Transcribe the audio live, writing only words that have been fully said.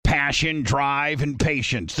Passion, drive, and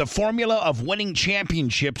patience. The formula of winning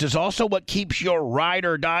championships is also what keeps your ride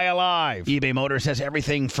or die alive. eBay Motors has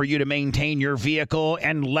everything for you to maintain your vehicle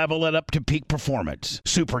and level it up to peak performance.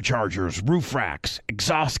 Superchargers, roof racks,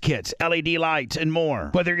 exhaust kits, LED lights, and more.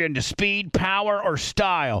 Whether you're into speed, power, or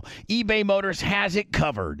style, eBay Motors has it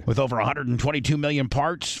covered. With over 122 million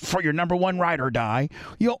parts for your number one ride or die,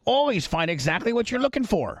 you'll always find exactly what you're looking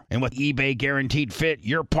for. And with eBay Guaranteed Fit,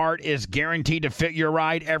 your part is guaranteed to fit your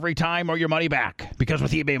ride every time or your money back. Because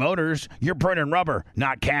with eBay Motors, you're burning rubber,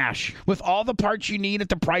 not cash. With all the parts you need at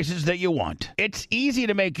the prices that you want. It's easy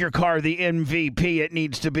to make your car the MVP it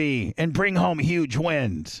needs to be and bring home huge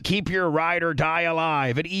wins. Keep your ride or die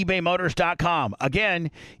alive at ebaymotors.com. Again,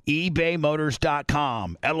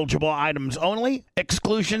 ebaymotors.com. Eligible items only.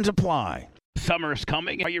 Exclusions apply. Summer's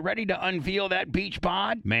coming. Are you ready to unveil that beach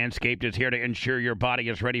bod? Manscaped is here to ensure your body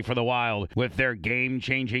is ready for the wild with their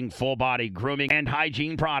game-changing full-body grooming and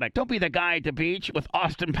hygiene product. Don't be the guy at the beach with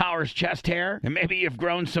Austin Powers chest hair, and maybe you've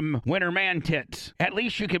grown some winter man tits. At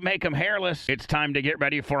least you can make them hairless. It's time to get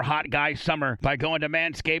ready for hot guy summer by going to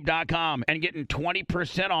manscaped.com and getting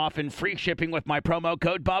 20% off and free shipping with my promo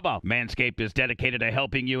code BUBBA. Manscaped is dedicated to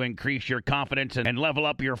helping you increase your confidence and level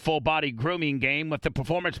up your full-body grooming game with the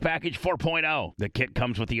Performance Package 4.0. The kit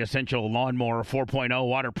comes with the essential Lawnmower 4.0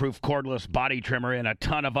 waterproof cordless body trimmer and a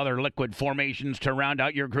ton of other liquid formations to round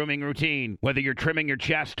out your grooming routine. Whether you're trimming your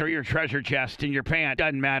chest or your treasure chest in your pant,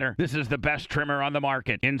 doesn't matter. This is the best trimmer on the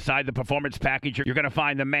market. Inside the Performance Package, you're going to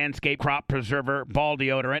find the Manscaped Crop Preserver Ball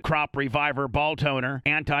Deodorant, Crop Reviver Ball Toner,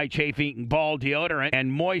 Anti-Chafing Ball Deodorant,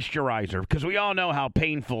 and Moisturizer. Because we all know how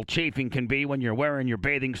painful chafing can be when you're wearing your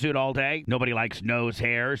bathing suit all day. Nobody likes nose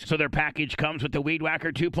hairs, so their package comes with the Weed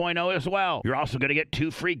Whacker 2.0 as well. You're also going to get 2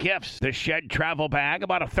 free gifts. The Shed Travel Bag,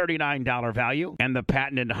 about a $39 value, and the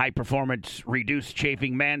patented high-performance reduced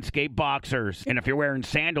chafing Manscaped Boxers. And if you're wearing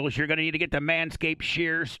sandals, you're going to need to get the Manscaped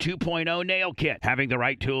Shears 2.0 Nail Kit. Having the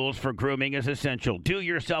right tools for grooming is essential. Do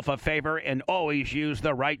yourself a favor and always use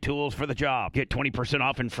the right tools for the job. Get 20%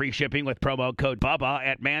 off and free shipping with promo code BUBBA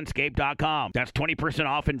at manscaped.com. That's 20%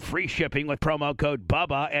 off and free shipping with promo code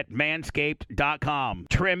BUBBA at manscaped.com.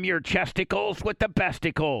 Trim your chesticles with the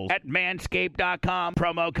besticles at manscaped.com.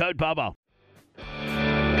 Promo code BUBBA.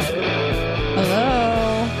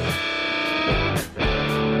 Hello.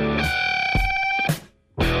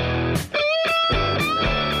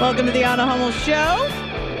 Welcome to the Anna Hummel Show.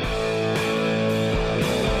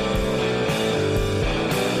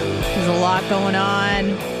 There's a lot going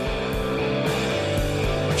on.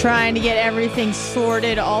 Trying to get everything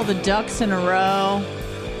sorted, all the ducks in a row.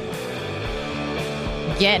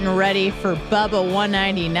 Getting ready for Bubba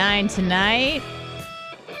 199 tonight.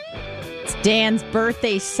 It's Dan's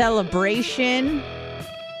birthday celebration.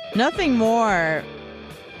 Nothing more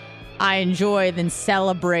I enjoy than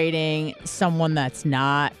celebrating someone that's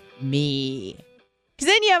not me.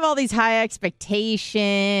 Because then you have all these high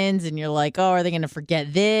expectations and you're like, oh, are they going to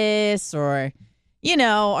forget this? Or, you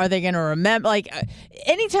know, are they going to remember? Like,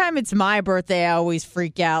 anytime it's my birthday, I always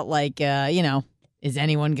freak out like, is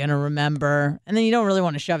anyone going to remember? And then you don't really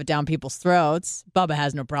want to shove it down people's throats. Bubba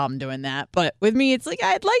has no problem doing that. But with me, it's like,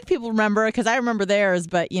 I'd like people to remember because I remember theirs.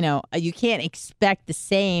 But, you know, you can't expect the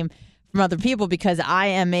same from other people because I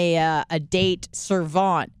am a date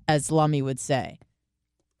servant, as Lummy would say.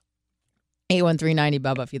 81390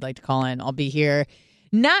 Bubba, if you'd like to call in. I'll be here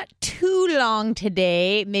not too long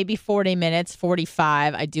today, maybe 40 minutes,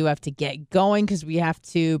 45. I do have to get going because we have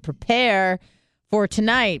to prepare for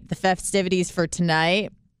tonight, the festivities for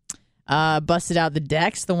tonight. Busted out the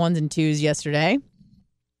decks, the 1s and 2s yesterday,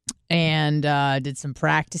 and did some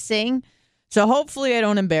practicing. So hopefully I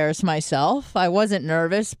don't embarrass myself. I wasn't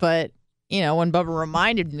nervous, but, you know, when Bubba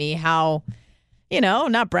reminded me how, you know,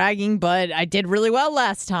 not bragging, but I did really well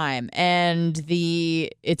last time. And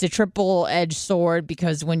it's a triple-edged sword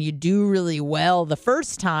because when you do really well the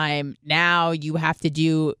first time, now you have to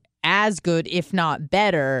do as good, if not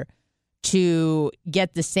better, to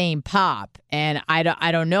get the same pop. And I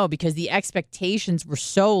don't know, because the expectations were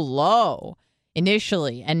so low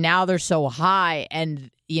initially and now they're so high,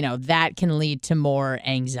 and you know that can lead to more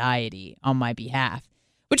anxiety on my behalf,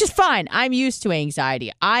 which is fine. I'm used to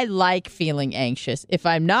anxiety. I like feeling anxious. If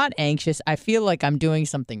I'm not anxious, I feel like I'm doing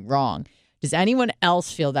something wrong. Does anyone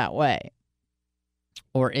else feel that way?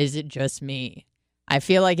 Or is it just me? I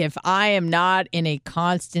feel like if I am not in a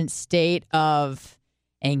constant state of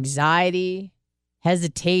anxiety,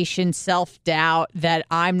 hesitation, self-doubt, that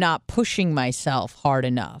I'm not pushing myself hard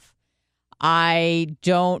enough. I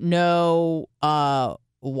don't know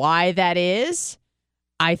why that is.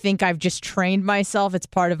 I think I've just trained myself. It's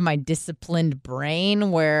part of my disciplined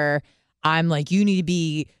brain where I'm like, you need to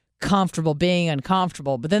be comfortable being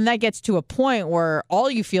uncomfortable. But then that gets to a point where all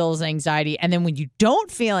you feel is anxiety. And then when you don't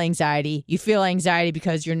feel anxiety, you feel anxiety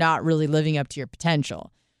because you're not really living up to your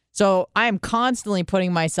potential. So I am constantly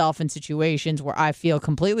putting myself in situations where I feel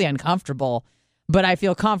completely uncomfortable, but I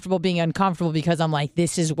feel comfortable being uncomfortable because I'm like,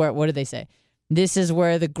 this is where, what do they say? This is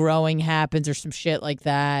where the growing happens or some shit like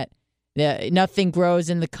that. Nothing grows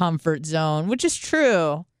in the comfort zone, which is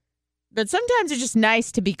true. But sometimes it's just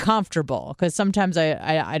nice to be comfortable because sometimes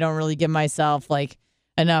I don't really give myself like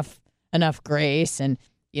enough grace. And,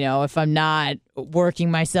 you know, if I'm not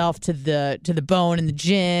working myself to the bone in the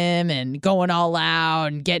gym and going all out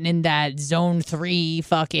and getting in that zone 3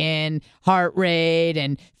 fucking heart rate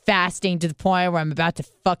and fasting to the point where I'm about to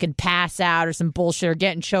fucking pass out or some bullshit or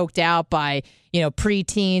getting choked out by, you know,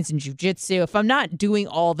 preteens and jujitsu. If I'm not doing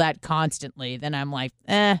all that constantly, then I'm like,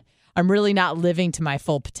 I'm really not living to my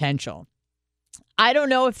full potential. I don't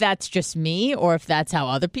know if that's just me or if that's how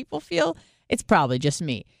other people feel. It's probably just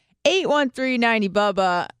me. 813-90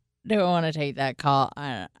 Bubba. Do I want to take that call?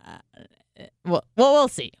 Well, we'll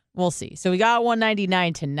see. We'll see. So we got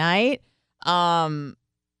 199 tonight.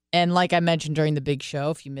 And like I mentioned during the big show,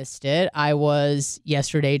 if you missed it, I was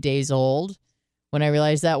yesterday days old when I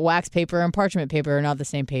realized that wax paper and parchment paper are not the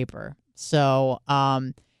same paper. So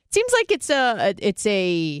it seems like it's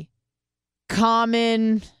a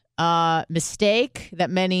common mistake that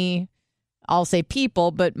many, I'll say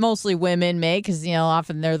people, but mostly women make because, you know,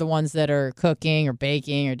 often they're the ones that are cooking or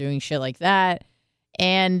baking or doing shit like that.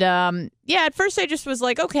 And at first I just was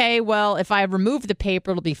like, okay, well, if I remove the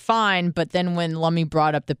paper, it'll be fine. But then when Lummi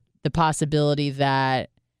brought up the possibility that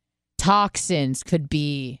toxins could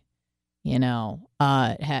be, you know,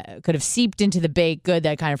 could have seeped into the baked good,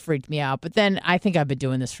 that kind of freaked me out. But then I think I've been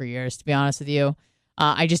doing this for years, to be honest with you.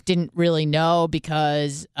 I just didn't really know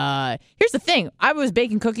because here's the thing. I was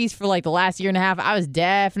baking cookies for like the last year and a half. I was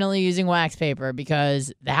definitely using wax paper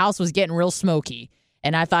because the house was getting real smoky.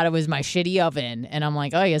 And I thought it was my shitty oven. And I'm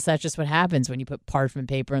like, oh, I guess that's just what happens when you put parchment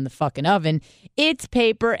paper in the fucking oven. It's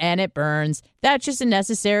paper and it burns. That's just a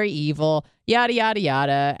necessary evil. Yada, yada,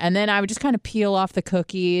 yada. And then I would just kind of peel off the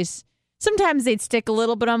cookies. Sometimes they'd stick a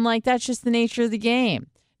little, but I'm like, that's just the nature of the game.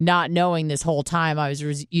 Not knowing this whole time I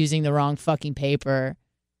was using the wrong fucking paper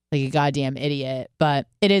like a goddamn idiot. But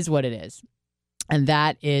it is what it is. And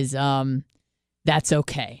that is, that's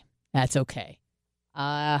okay. That's okay.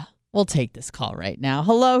 We'll take this call right now.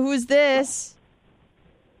 Hello, who is this?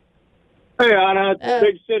 Hey, Anna. It's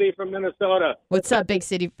Big City from Minnesota. What's up, Big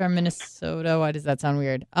City from Minnesota? Why does that sound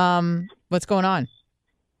weird? What's going on?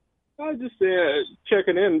 I was just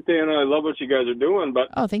checking in, saying I love what you guys are doing. But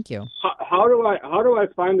oh, thank you. How do I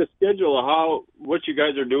find the schedule of what you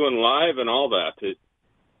guys are doing live and all that? You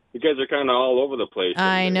guys are kind of all over the place.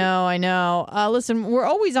 I know. Listen, we're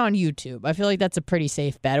always on YouTube. I feel like that's a pretty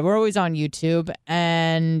safe bet. We're always on YouTube,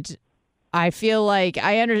 and I feel like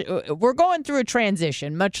we're going through a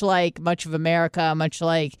transition, much like much of America, much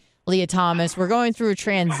like Leah Thomas. We're going through a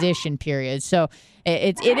transition period, so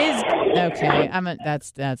it is okay.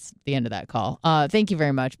 That's the end of that call. Thank you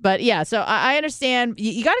very much. But yeah, so I understand.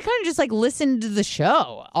 You got to kind of just like listen to the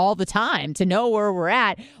show all the time to know where we're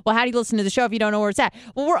at. Well, how do you listen to the show if you don't know where it's at?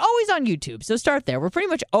 Well, we're always on YouTube, so start there. We're pretty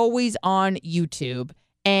much always on YouTube.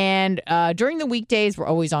 And during the weekdays, we're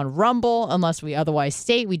always on Rumble, unless we otherwise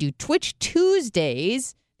state. We do Twitch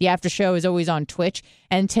Tuesdays. The after show is always on Twitch.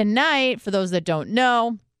 And tonight, for those that don't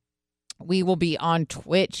know, we will be on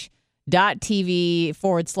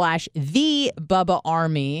twitch.tv/The Bubba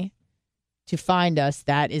Army. To find us,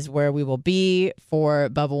 that is where we will be for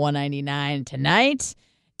Bubba 199 tonight.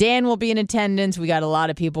 Dan will be in attendance. We got a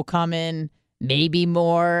lot of people coming, maybe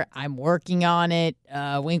more. I'm working on it.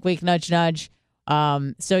 Wink, wink, nudge, nudge.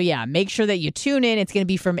 So yeah, make sure that you tune in. It's going to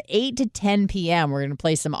be from 8 to 10 p.m. We're going to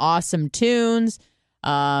play some awesome tunes.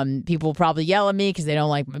 People will probably yell at me because they don't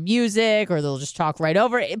like my music or they'll just talk right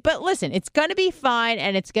over it. But listen, it's going to be fine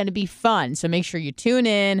and it's going to be fun. So make sure you tune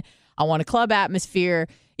in. I want a club atmosphere.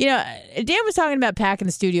 You know, Dan was talking about packing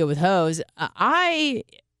the studio with hoes. I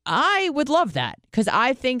would love that because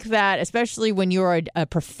I think that especially when you're a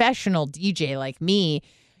professional DJ like me,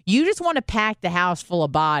 you just want to pack the house full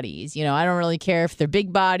of bodies. You know, I don't really care if they're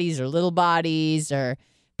big bodies or little bodies or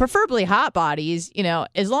preferably hot bodies. You know,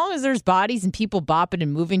 as long as there's bodies and people bopping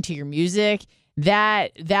and moving to your music, that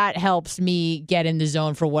helps me get in the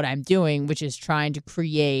zone for what I'm doing, which is trying to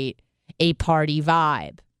create a party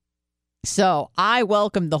vibe. So I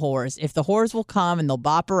welcome the whores. If the whores will come and they'll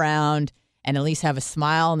bop around and at least have a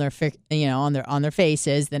smile on their, on their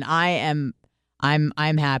faces, then I'm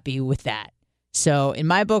happy with that. So in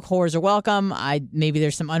my book, whores are welcome. Maybe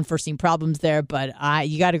there's some unforeseen problems there, but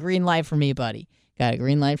you got a green light for me, buddy, Got a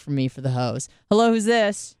green light from me for the hose. Hello, who's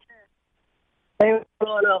this? Hey, what's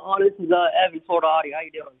going on? This is Evan, Florida Audi. How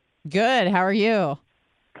you doing? Good. How are you?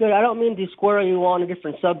 Good. I don't mean to square you on a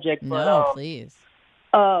different subject, but No, please.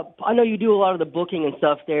 I know you do a lot of the booking and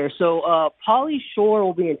stuff there. So Pauly Shore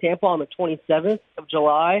will be in Tampa on the 27th of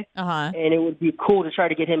July, and it would be cool to try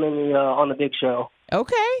to get him in on the big show.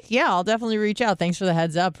 Okay. Yeah, I'll definitely reach out. Thanks for the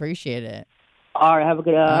heads up. Appreciate it. All right. Have a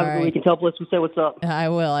good week, and tell Bliss we say what's up. I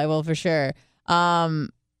will for sure. I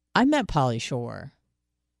met Pauly Shore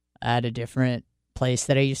at a different place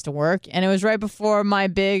that I used to work, and it was right before my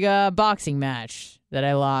big boxing match that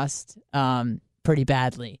I lost pretty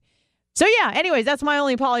badly. So yeah, anyways, that's my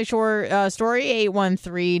only Pauly Shore story.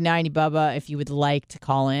 813-90-BUBBA if you would like to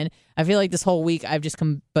call in. I feel like this whole week I've just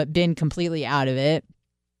been completely out of it.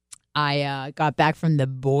 I got back from the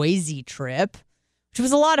Boise trip, which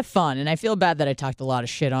was a lot of fun, and I feel bad that I talked a lot of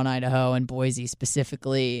shit on Idaho and Boise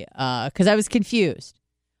specifically because I was confused.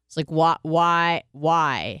 It's like, why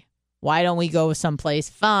don't we go someplace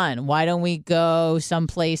fun? Why don't we go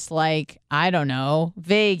someplace like, I don't know,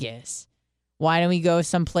 Vegas? Why don't we go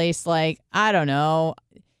someplace like, I don't know,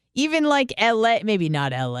 even like L.A., maybe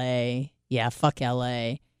not L.A. Yeah, fuck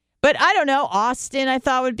L.A. But I don't know, Austin I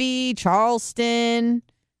thought would be, Charleston.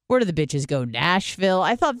 Where do the bitches go? Nashville.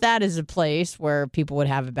 I thought that is a place where people would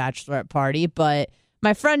have a bachelorette party, but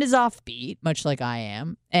my friend is offbeat, much like I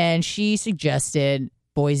am, and she suggested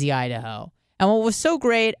Boise, Idaho. And what was so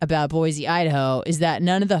great about Boise, Idaho is that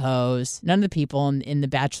none of the people in the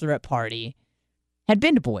bachelorette party had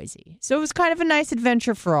been to Boise. So it was kind of a nice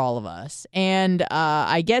adventure for all of us. And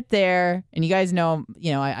I get there, and you guys know,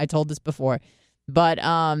 I told this before, but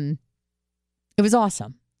it was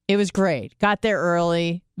awesome. It was great. Got there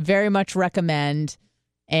early, very much recommend,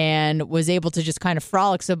 and was able to just kind of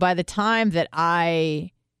frolic. So by the time that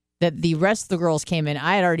the rest of the girls came in,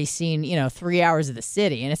 I had already seen, 3 hours of the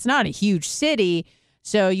city. And it's not a huge city,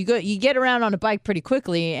 so you get around on a bike pretty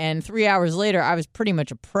quickly, and 3 hours later, I was pretty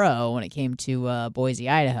much a pro when it came to Boise,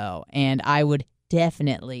 Idaho. And I would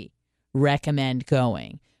definitely recommend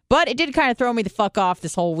going. But it did kind of throw me the fuck off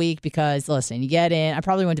this whole week because, listen, you get in. I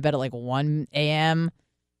probably went to bed at like 1 a.m.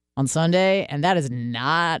 on Sunday, and that is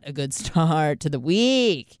not a good start to the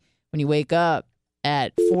week when you wake up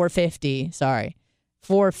at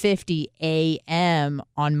 4:50 a.m.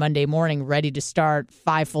 on Monday morning, ready to start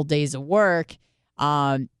 5 full days of work.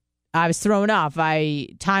 I was thrown off.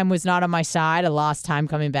 Time was not on my side. I lost time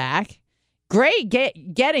coming back. Great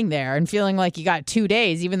getting there and feeling like you got 2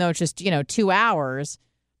 days, even though it's just, 2 hours.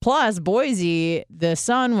 Plus, Boise, the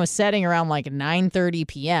sun was setting around like 9:30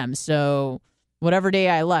 p.m., so whatever day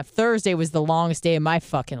I left, Thursday was the longest day of my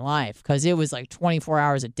fucking life because it was like 24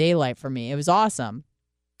 hours of daylight for me. It was awesome.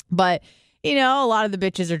 But, a lot of the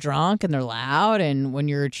bitches are drunk and they're loud, and when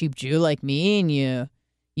you're a cheap Jew like me and you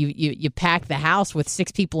pack the house with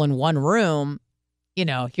 6 people in one room, you're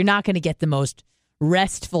not going to get the most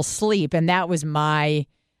restful sleep, and that was my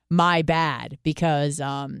bad because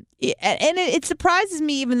it surprises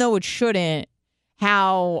me, even though it shouldn't,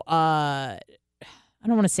 how I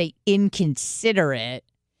don't want to say inconsiderate,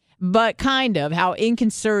 but kind of how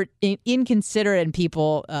inconsiderate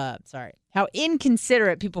people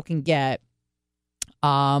can get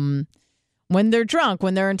when they're drunk,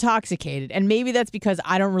 when they're intoxicated. And maybe that's because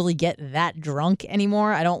I don't really get that drunk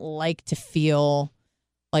anymore. I don't like to feel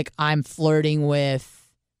like I'm flirting with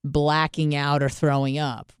blacking out or throwing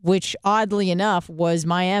up, which oddly enough was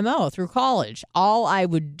my MO through college. All I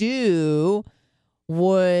would do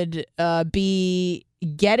would be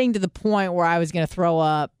getting to the point where I was going to throw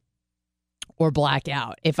up or black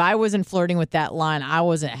out. If I wasn't flirting with that line, I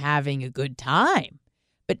wasn't having a good time.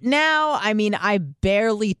 But now, I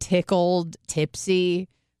barely tickled tipsy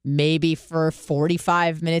maybe for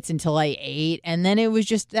 45 minutes until I ate. And then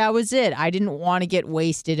that was it. I didn't want to get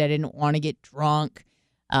wasted. I didn't want to get drunk.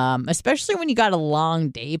 Especially when you got a long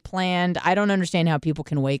day planned. I don't understand how people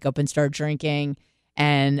can wake up and start drinking.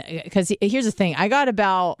 And because here's the thing, I got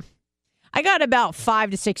about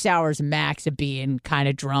 5 to 6 hours max of being kind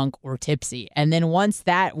of drunk or tipsy. And then once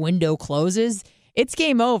that window closes, it's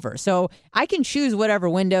game over. So I can choose whatever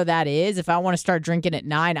window that is. If I want to start drinking at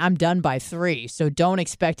 9, I'm done by 3. So don't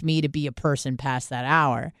expect me to be a person past that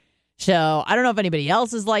hour. So I don't know if anybody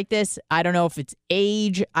else is like this. I don't know if it's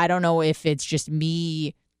age. I don't know if it's just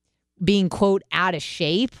me being, quote, out of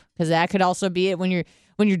shape, because that could also be it when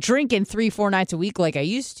you're drinking 3-4 nights a week like I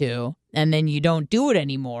used to, and then you don't do it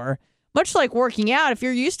anymore. Much like working out, if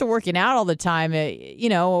you're used to working out all the time, hitting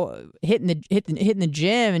the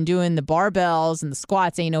gym and doing the barbells and the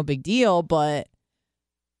squats ain't no big deal. But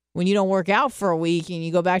when you don't work out for a week and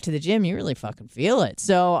you go back to the gym, you really fucking feel it.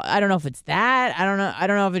 So I don't know if it's that. I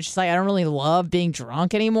don't know if it's just like I don't really love being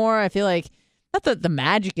drunk anymore. I feel like not that the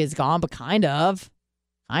magic is gone, but kind of.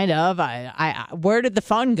 I where did the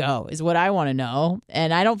fun go is what I want to know.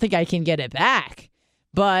 And I don't think I can get it back.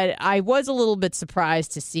 But I was a little bit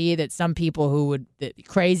surprised to see that some people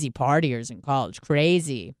crazy partiers in college,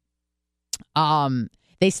 crazy,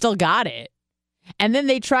 they still got it. And then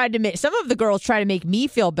they tried to some of the girls try to make me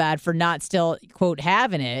feel bad for not still, quote,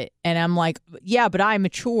 having it. And I'm like, yeah, but I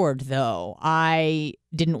matured, though. I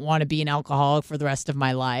didn't want to be an alcoholic for the rest of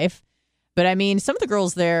my life. But I mean, some of the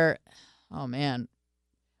girls there, oh, man,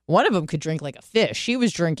 one of them could drink like a fish. She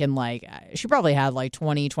was drinking she probably had like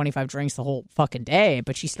 20, 25 drinks the whole fucking day.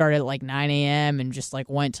 But she started at like 9 a.m. and just like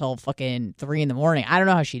went till fucking 3 in the morning. I don't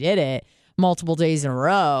know how she did it multiple days in a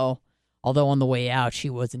row. Although on the way out,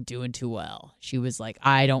 she wasn't doing too well. She was like,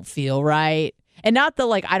 I don't feel right. And not that,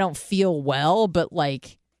 like, I don't feel well, but,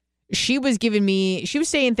 like, she was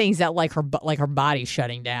saying things that, like her body's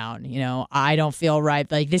shutting down. You know, I don't feel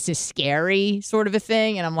right. Like, this is scary sort of a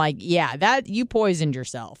thing. And I'm like, yeah, that you poisoned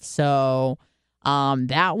yourself. So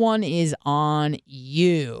that one is on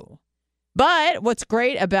you. But what's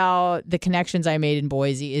great about the connections I made in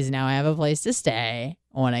Boise is now I have a place to stay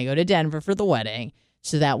when I go to Denver for the wedding.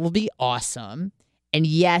 So that will be awesome. And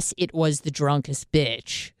yes, it was the drunkest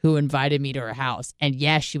bitch who invited me to her house. And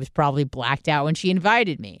yes, she was probably blacked out when she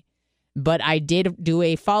invited me. But I did do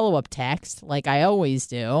a follow-up text like I always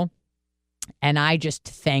do. And I just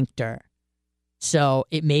thanked her. So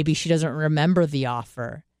maybe she doesn't remember the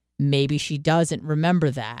offer. Maybe she doesn't remember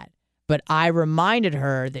that. But I reminded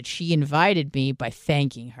her that she invited me by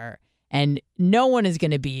thanking her. And no one is going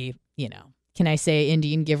to be, can I say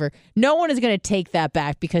Indian giver? No one is going to take that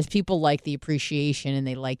back because people like the appreciation and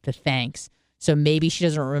they like the thanks. So maybe she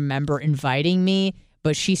doesn't remember inviting me,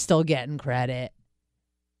 but she's still getting credit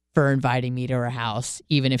for inviting me to her house,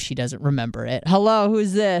 even if she doesn't remember it. Hello,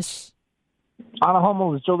 who's this? Anna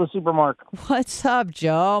Hummel, it's Joe the Supermark. What's up,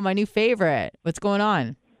 Joe? My new favorite. What's going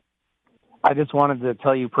on? I just wanted to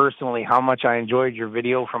tell you personally how much I enjoyed your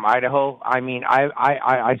video from Idaho. I mean,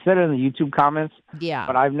 I said it in the YouTube comments,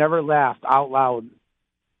 but I've never laughed out loud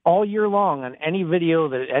all year long on any video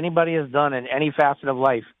that anybody has done in any facet of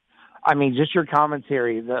life. I mean, just your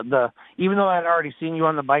commentary. Even though I'd already seen you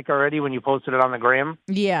on the bike already when you posted it on the gram.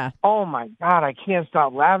 Yeah. Oh my God, I can't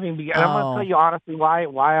stop laughing. And I'm going to tell you honestly why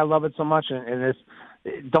I love it so much. And this,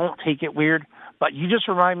 don't take it weird. But you just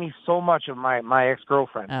remind me so much of my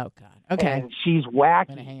ex-girlfriend. Oh, God. Okay. And she's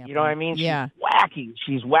wacky. You know what I mean? Yeah.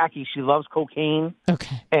 She's wacky. She loves cocaine.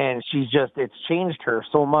 Okay. And it's changed her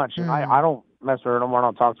so much. And I don't mess with her no more. I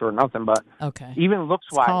don't talk to her or nothing. But even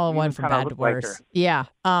looks-wise. Calling one from bad to worse. Like yeah.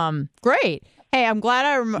 Great. Hey, I'm glad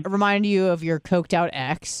I reminded you of your coked-out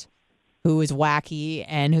ex who is wacky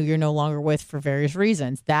and who you're no longer with for various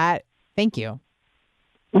reasons. Thank you.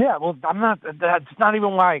 Yeah, well, that's not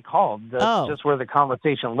even why I called. That's just where the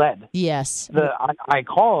conversation led. Yes. I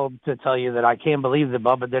called to tell you that I can't believe that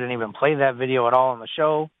Bubba didn't even play that video at all on the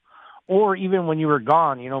show. Or even when you were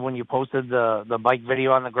gone, when you posted the bike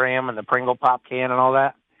video on the gram and the Pringle Pop can and all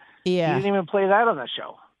that. Yeah. You didn't even play that on the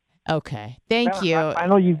show. Okay. Thank you. I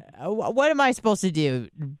know you. What am I supposed to do?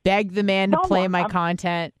 Beg the man to play my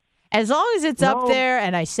content? As long as it's up there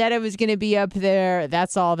and I said it was going to be up there,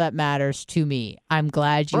 that's all that matters to me. I'm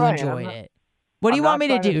glad you enjoyed it. What do you want me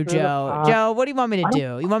to do, Joe? Joe, what do you want me to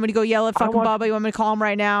do? You want me to go yell at fucking Bubba? You want me to call him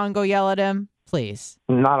right now and go yell at him? Please.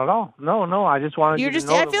 Not at all. No. I just wanted you to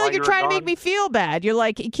know. I feel like you're trying to make me feel bad. You're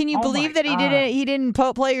like, can you believe that he didn't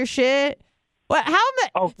play your shit? What?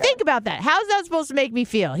 Think about that. How's that supposed to make me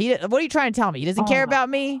feel? What are you trying to tell me? He doesn't care about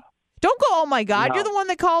me? Don't go, oh, my God, You're the one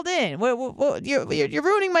that called in. You're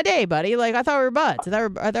ruining my day, buddy. Like, I thought we were buds. I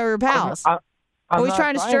thought we were pals. Always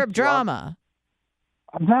trying to stir up drama.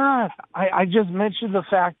 I'm not. I just mentioned the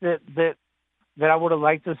fact that I would have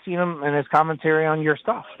liked to have seen him in his commentary on your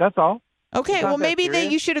stuff. That's all. Okay, well, maybe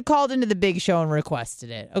you should have called into the big show and requested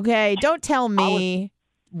it. Okay, don't tell me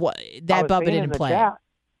that Bubba didn't play.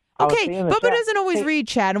 Okay, Bubba doesn't always read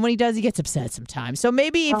chat, and when he does, he gets upset sometimes. So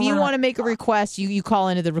maybe if you want to make a request, you call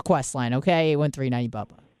into the request line, okay? 813-90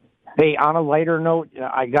 Bubba. Hey, on a lighter note,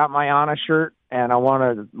 I got my Anna shirt, and I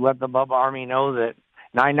want to let the Bubba Army know that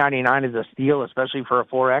 $9.99 is a steal, especially for a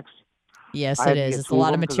 4X. Yes, it is. It's a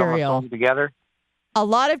lot of material. Together. A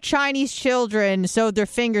lot of Chinese children sewed their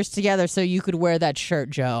fingers together so you could wear that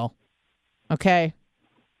shirt, Joe. Okay?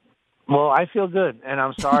 Well, I feel good, and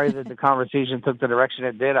I'm sorry that the conversation took the direction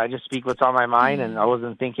it did. I just speak what's on my mind, and I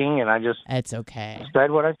wasn't thinking, and I just It's okay.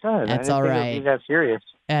 said what I said. That's I all didn't right. think it would be that serious.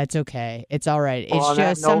 It's okay. It's all right. Well,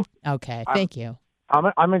 it's just okay. Thank you.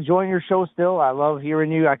 I'm enjoying your show still. I love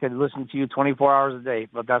hearing you. I could listen to you 24 hours a day,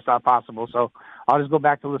 but that's not possible. So I'll just go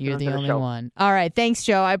back to listening to the show. You're the only one. All right, thanks,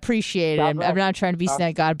 Joe. I appreciate it. I'm not trying to be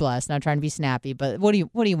God bless. Not trying to be snappy, but what do you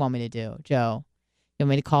want me to do, Joe? You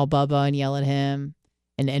want me to call Bubba and yell at him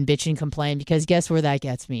and bitch and complain? Because guess where that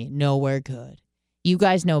gets me? Nowhere good. You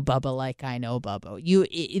guys know Bubba like I know Bubba.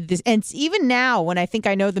 And even now, when I think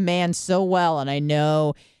I know the man so well, and I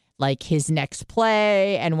know like his next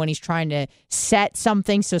play, and when he's trying to set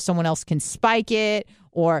something so someone else can spike it,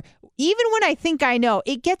 or even when I think I know,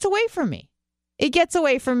 it gets away from me. It gets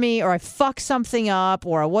away from me, or I fuck something up,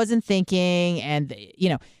 or I wasn't thinking, and,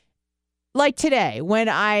 like today, when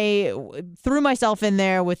I threw myself in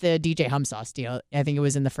there with the DJ Hum Sauce deal, I think it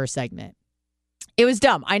was in the first segment. It was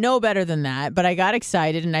dumb. I know better than that, but I got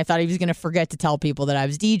excited, and I thought he was going to forget to tell people that I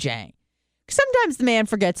was DJing. Sometimes the man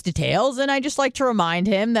forgets details, and I just like to remind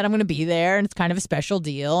him that I'm going to be there, and it's kind of a special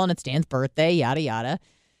deal, and it's Dan's birthday, yada, yada.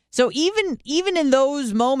 So even in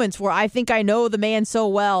those moments where I think I know the man so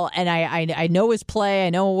well, and I know his play, I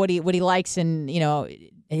know what he likes, and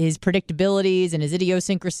his predictabilities and his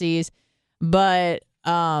idiosyncrasies, but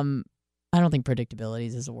I don't think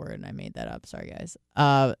predictabilities is a word, and I made that up. Sorry, guys.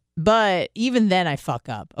 But even then, I fuck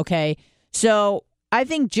up. Okay, so I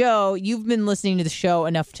think, Joe, you've been listening to the show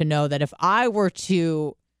enough to know that if I were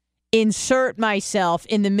to insert myself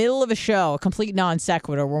in the middle of a show, a complete non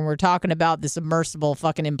sequitur, when we're talking about the submersible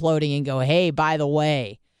fucking imploding, and go, hey, by the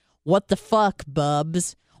way, what the fuck,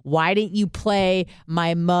 Bubs? Why didn't you play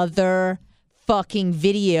my mother fucking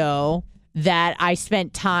video that I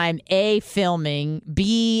spent time A, filming,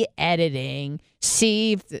 B, editing,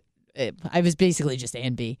 C, I was basically just A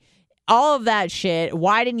and B. All of that shit.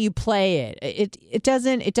 Why didn't you play it? It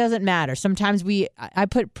doesn't matter. Sometimes I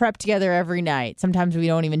put prep together every night. Sometimes we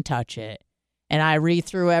don't even touch it. And I read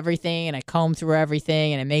through everything, and I comb through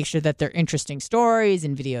everything, and I make sure that they're interesting stories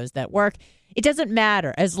and videos that work. It doesn't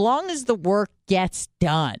matter. As long as the work gets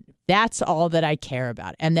done, that's all that I care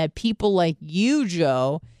about. And that people like you,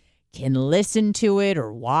 Joe, can listen to it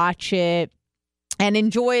or watch it and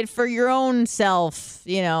enjoy it for your own self,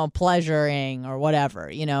 pleasuring or whatever.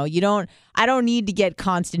 I don't need to get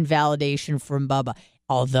constant validation from Bubba,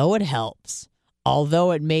 although it helps.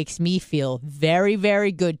 Although it makes me feel very,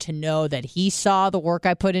 very good to know that he saw the work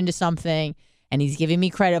I put into something and he's giving me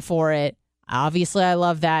credit for it. Obviously, I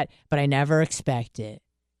love that, but I never expect it,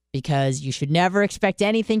 because you should never expect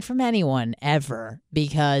anything from anyone ever,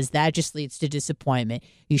 because that just leads to disappointment.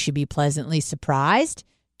 You should be pleasantly surprised.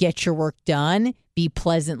 Get your work done, be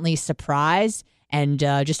pleasantly surprised, and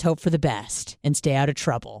just hope for the best and stay out of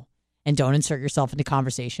trouble. And don't insert yourself into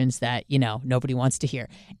conversations that, nobody wants to hear.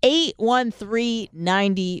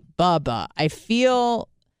 813-90 Bubba. I feel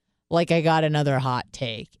like I got another hot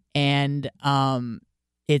take. And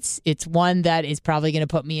it's one that is probably going to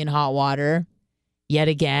put me in hot water yet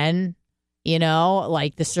again.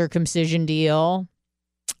 Like the circumcision deal.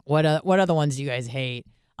 What other ones do you guys hate?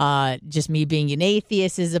 Just me being an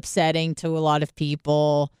atheist is upsetting to a lot of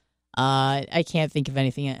people. I can't think of any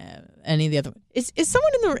of the other. Is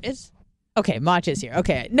someone in the okay? Matcha's here.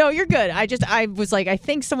 Okay, no, you're good. I was like, I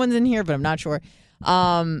think someone's in here, but I'm not sure.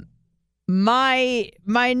 My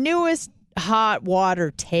newest hot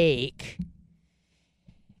water take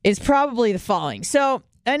is probably the following. So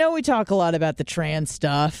I know we talk a lot about the trans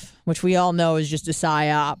stuff, which we all know is just a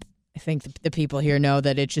psyop. I think the people here know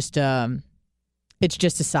that it's just a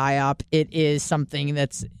psyop. It is something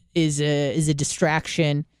that's is a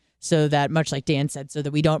distraction, so that, much like Dan said, so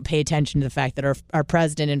that we don't pay attention to the fact that our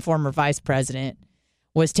president and former vice president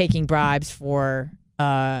was taking bribes for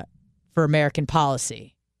American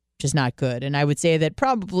policy, which is not good. And I would say that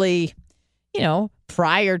probably,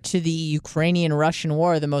 prior to the Ukrainian-Russian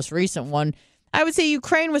war, the most recent one, I would say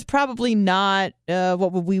Ukraine was probably not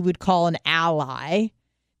what we would call an ally.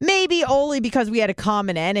 Maybe only because we had a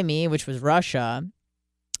common enemy, which was Russia.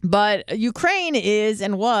 But Ukraine is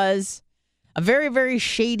and was a very, very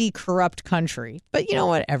shady, corrupt country. But you know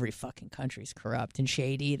what? Every fucking country's corrupt and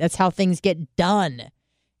shady. That's how things get done.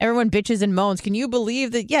 Everyone bitches and moans. Can you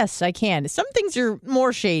believe that? Yes, I can. Some things are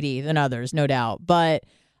more shady than others, no doubt. But,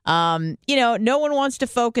 no one wants to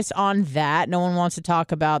focus on that. No one wants to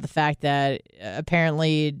talk about the fact that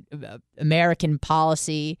apparently American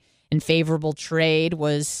policy and favorable trade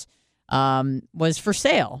was for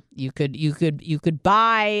sale. You could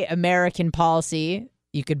buy American policy.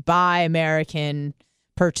 You could buy American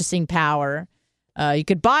purchasing power. You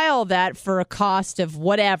could buy all that for a cost of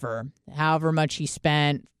whatever, however much he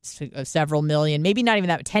spent, several million, maybe not even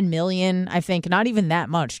that, 10 million, I think. Not even that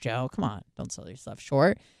much, Joe. Come on, don't sell yourself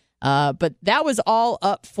short. But that was all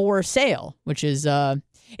up for sale, which is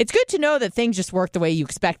it's good to know that things just work the way you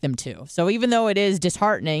expect them to. So even though it is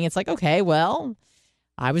disheartening, it's like, okay, well,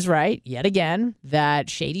 I was right yet again that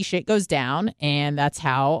shady shit goes down, and that's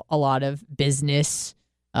how a lot of business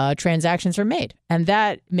transactions are made. And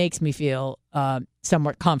that makes me feel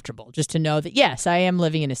somewhat comfortable just to know that, yes, I am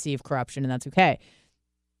living in a sea of corruption, and that's okay.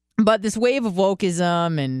 But this wave of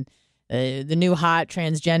wokeism and the new hot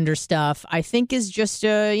transgender stuff, I think is just,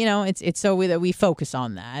 it's so that we focus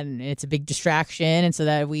on that, and it's a big distraction, and so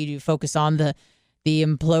that we focus on the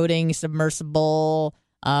imploding submersible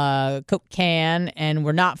Coke can, and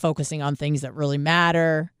we're not focusing on things that really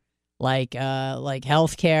matter, like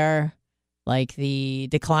healthcare, like the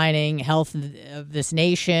declining health of this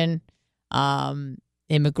nation,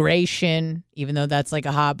 immigration, even though that's like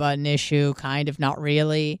a hot button issue, kind of, not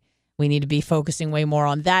really. We need to be focusing way more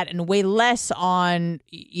on that and way less on,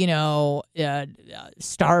 Starbucks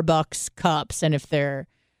cups and if they're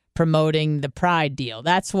promoting the Pride deal.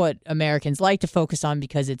 That's what Americans like to focus on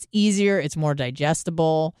because it's easier, it's more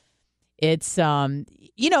digestible. It's,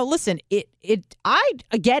 listen, I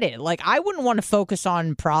get it. Like, I wouldn't want to focus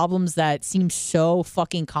on problems that seem so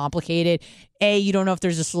fucking complicated. A, you don't know if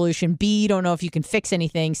there's a solution. B, you don't know if you can fix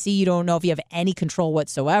anything. C, you don't know if you have any control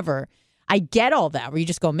whatsoever. I get all that, where you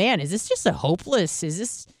just go, man, is this just a hopeless, is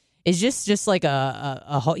this just like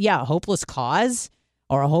a hopeless cause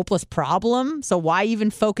or a hopeless problem? So why even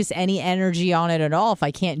focus any energy on it at all if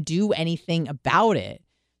I can't do anything about it?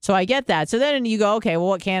 So I get that. So then you go, okay, well,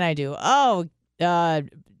 what can I do? Oh,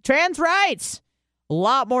 trans rights, a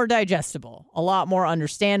lot more digestible, a lot more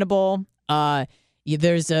understandable.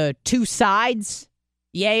 There's two sides,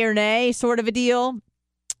 yay or nay sort of a deal.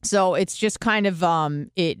 So it's just kind of,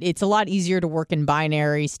 it's a lot easier to work in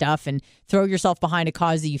binary stuff and throw yourself behind a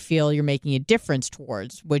cause that you feel you're making a difference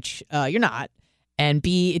towards, which you're not. And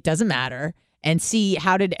B, it doesn't matter. And C,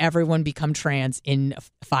 how did everyone become trans in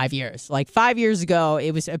 5 years? Like 5 years ago, it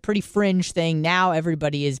was a pretty fringe thing. Now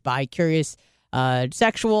everybody is bi-curious,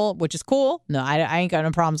 sexual, which is cool. No, I ain't got no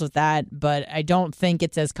problems with that. But I don't think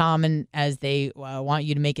it's as common as they want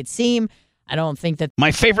you to make it seem. I don't think that...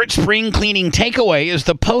 My favorite spring cleaning takeaway is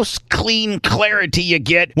the post-clean clarity you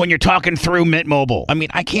get when you're talking through Mint Mobile. I mean,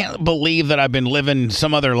 I can't believe that I've been living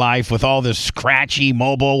some other life with all this scratchy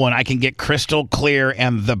mobile when I can get crystal clear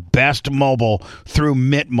and the best mobile through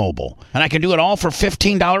Mint Mobile. And I can do it all for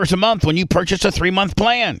 $15 a month when you purchase a 3-month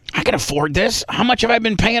plan. I can afford this. How much have I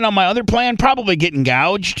been paying on my other plan? Probably getting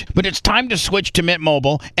gouged. But it's time to switch to Mint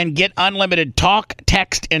Mobile and get unlimited talk,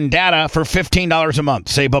 text, and data for $15 a month.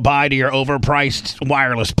 Say bye-bye to your overpriced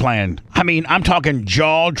wireless plan. I mean, I'm talking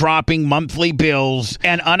jaw-dropping monthly bills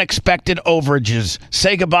and unexpected overages.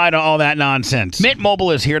 Say goodbye to all that nonsense. Mint Mobile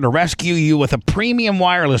is here to rescue you with a premium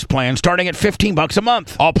wireless plan starting at $15 a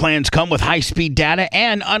month. All plans come with high-speed data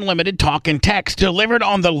and unlimited talk and text delivered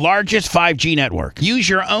on the largest 5G network. Use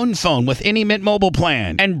your own phone with any Mint Mobile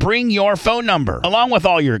plan and bring your phone number along with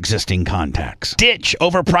all your existing contacts. Ditch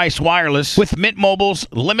overpriced wireless with Mint Mobile's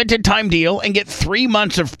limited time deal and get 3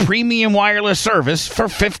 months of premium wireless service for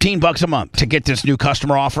 $15 a month. To get this new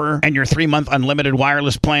customer offer and your 3-month unlimited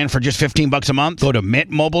wireless plan for just $15 a month, go to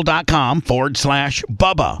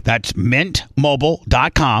mintmobile.com/Bubba. That's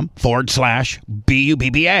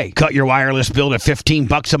mintmobile.com/BUBBA. Cut your wireless bill to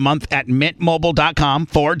 $15 a month at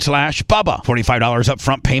mintmobile.com/Bubba. $45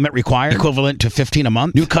 upfront payment required, equivalent to $15 a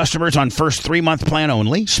month. New customers on first 3-month plan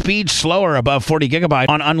only. Speed slower above 40 gigabyte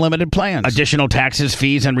on unlimited plans. Additional taxes,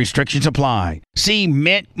 fees, and restrictions apply. See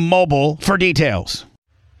Mint Mobile for details.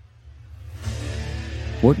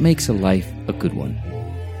 What makes a life a good one?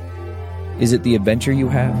 Is it the adventure you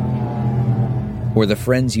have? Or the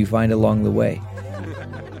friends you find along the way?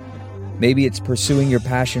 Maybe it's pursuing your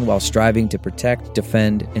passion while striving to protect,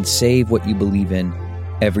 defend, and save what you believe in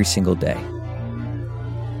every single day.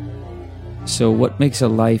 So what makes a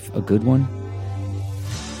life a good one?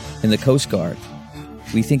 In the Coast Guard,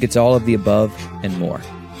 we think it's all of the above and more.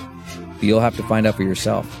 But you'll have to find out for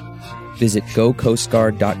yourself. Visit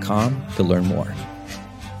gocoastguard.com to learn more.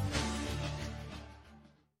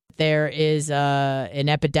 There is an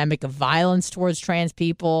epidemic of violence towards trans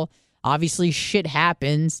people. Obviously, shit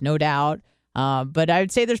happens, no doubt. But I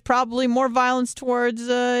would say there's probably more violence towards,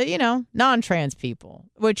 non-trans people,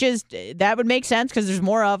 that would make sense because there's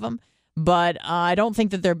more of them. But I don't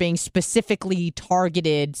think that they're being specifically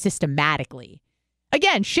targeted systematically.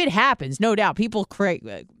 Again, shit happens, no doubt. People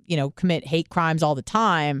commit hate crimes all the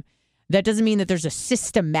time. That doesn't mean that there's a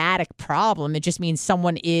systematic problem. It just means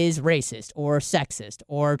someone is racist or sexist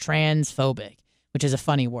or transphobic, which is a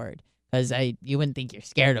funny word because you wouldn't think you're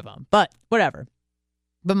scared of them. But whatever.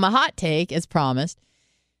 But my hot take, as promised,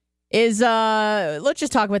 is let's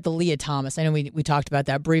just talk about the Leah Thomas. I know we talked about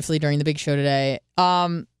that briefly during the big show today.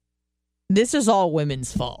 This is all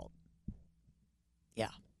women's fault. Yeah.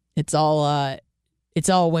 It's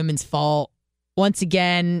all women's fault. Once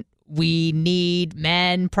again, we need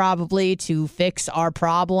men probably to fix our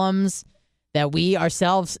problems that we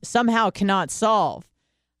ourselves somehow cannot solve.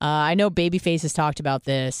 I know Babyface has talked about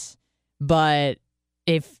this, but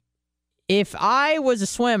if I was a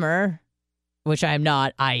swimmer, which I am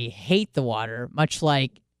not, I hate the water, much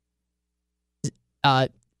like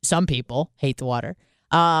some people hate the water.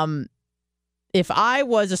 If I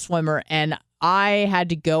was a swimmer and I had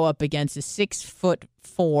to go up against a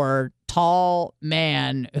 6'4" tall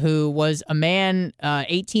man who was a man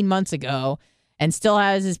 18 months ago and still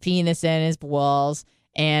has his penis and his balls,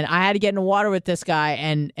 and I had to get in the water with this guy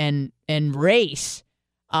and race,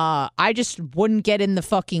 I just wouldn't get in the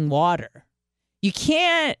fucking water. You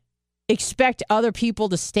can't expect other people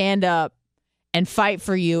to stand up and fight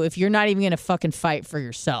for you if you're not even going to fucking fight for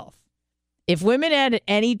yourself. If women had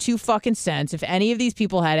any 2 fucking cents, if any of these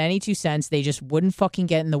people had any 2 cents, they just wouldn't fucking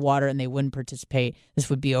get in the water and they wouldn't participate. This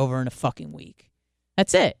would be over in a fucking week.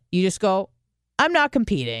 That's it. You just go, I'm not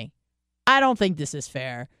competing. I don't think this is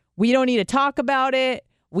fair. We don't need to talk about it.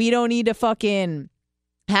 We don't need to fucking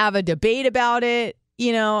have a debate about it,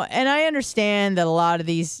 you know. And I understand that a lot of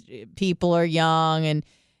these people are young and,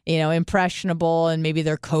 you know, impressionable, and maybe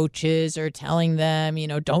their coaches are telling them, you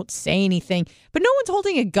know, don't say anything. But no one's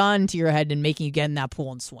holding a gun to your head and making you get in that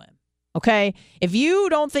pool and swim. Okay? If you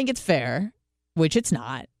don't think it's fair, which it's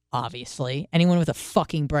not, obviously. Anyone with a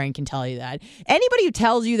fucking brain can tell you that. Anybody who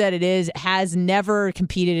tells you that it is has never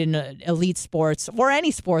competed in elite sports, or any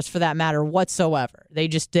sports for that matter whatsoever. They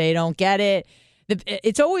don't get it.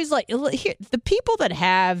 It's always like the people that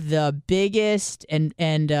have the biggest and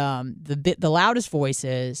the loudest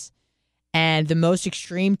voices and the most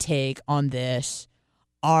extreme take on this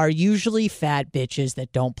are usually fat bitches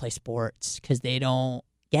that don't play sports because they don't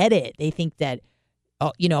get it. They think that,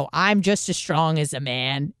 oh, you know, I'm just as strong as a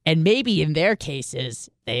man, and maybe in their cases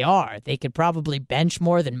they are. They could probably bench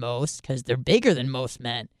more than most because they're bigger than most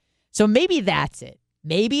men. So maybe that's it.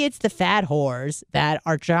 Maybe it's the fat whores that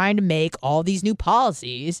are trying to make all these new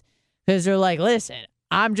policies because they're like, listen,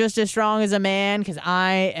 I'm just as strong as a man because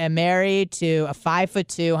I am married to a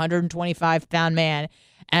 5'2", 125-pound man,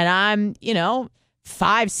 and I'm, you know,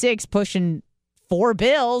 5'6", pushing 4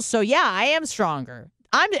 bills. So yeah, I am stronger.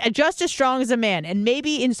 I'm just as strong as a man, and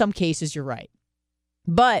maybe in some cases you're right.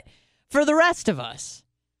 But for the rest of us,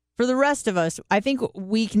 I think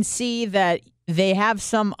we can see that they have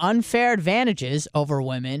some unfair advantages over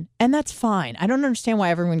women, and that's fine. I don't understand why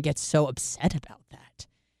everyone gets so upset about that.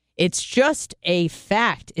 It's just a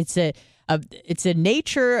fact. It's the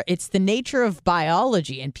nature of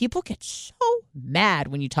biology, and people get so mad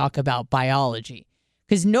when you talk about biology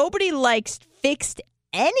because nobody likes fixed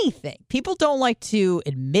anything. People don't like to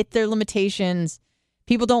admit their limitations.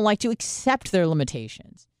 People don't like to accept their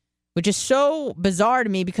limitations, which is so bizarre to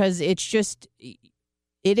me because it's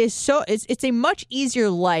a much easier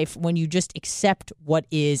life when you just accept what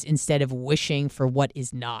is instead of wishing for what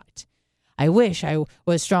is not. I wish I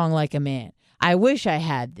was strong like a man. I wish I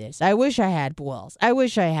had this. I wish I had balls. I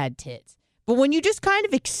wish I had tits. But when you just kind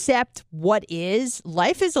of accept what is,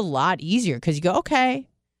 life is a lot easier because you go, okay,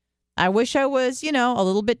 I wish I was, you know, a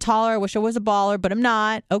little bit taller. I wish I was a baller, but I'm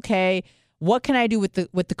not. Okay, what can I do with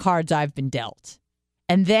the cards I've been dealt?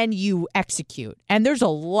 And then you execute. And there's a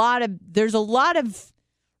lot of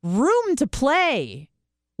room to play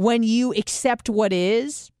when you accept what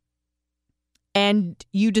is and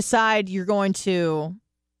you decide you're going to,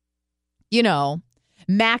 you know,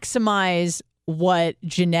 maximize what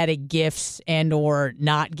genetic gifts and or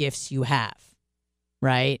not gifts you have,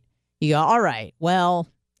 right? You go, all right, well,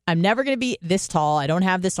 I'm never going to be this tall. I don't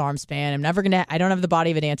have this arm span. I don't have the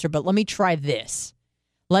body of a dancer, but let me try this.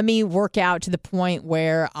 Let me work out to the point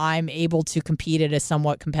where I'm able to compete at a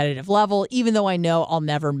somewhat competitive level, even though I know I'll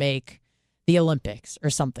never make the Olympics or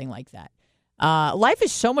something like that. Life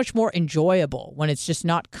is so much more enjoyable when it's just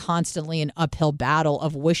not constantly an uphill battle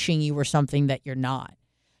of wishing you were something that you're not.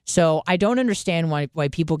 So I don't understand why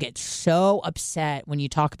people get so upset when you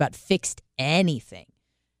talk about fixed anything.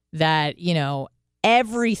 That, you know,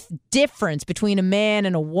 every difference between a man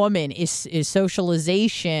and a woman is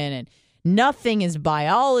socialization, and nothing is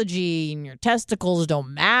biology, and your testicles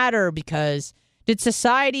don't matter because did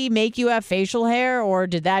society make you have facial hair, or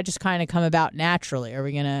did that just kind of come about naturally? Are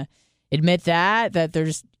we going to admit that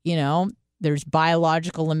there's, you know, there's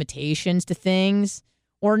biological limitations to things,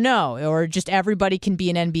 or no, or just everybody can be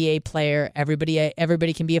an NBA player,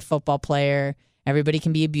 everybody can be a football player, everybody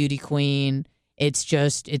can be a beauty queen. It's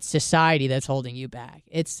society that's holding you back.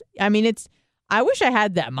 I wish I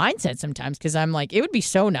had that mindset sometimes because I'm like, it would be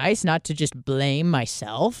so nice not to just blame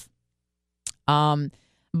myself.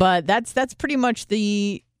 But that's pretty much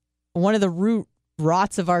one of the root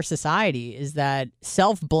rots of our society is that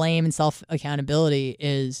self-blame and self-accountability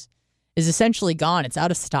is essentially gone. It's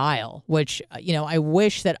out of style, which, I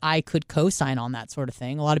wish that I could co-sign on that sort of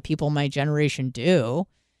thing. A lot of people in my generation do.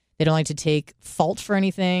 They don't like to take fault for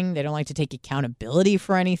anything. They don't like to take accountability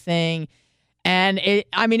for anything. And it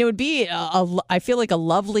would be, I feel like a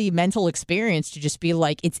lovely mental experience to just be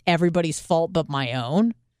like, it's everybody's fault but my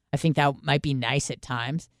own. I think that might be nice at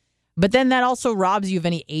times. But then that also robs you of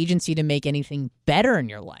any agency to make anything better in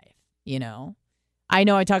your life, I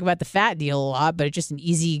know I talk about the fat deal a lot, but it's just an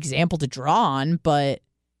easy example to draw on. But,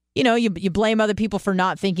 you blame other people for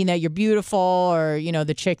not thinking that you're beautiful or,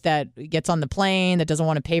 the chick that gets on the plane that doesn't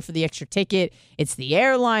want to pay for the extra ticket. It's the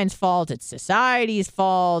airline's fault. It's society's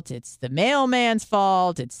fault. It's the mailman's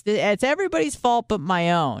fault. It's everybody's fault but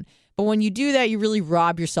my own. But when you do that, you really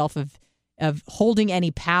rob yourself of holding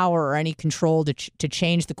any power or any control to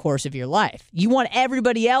change the course of your life. You want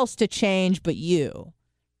everybody else to change but you.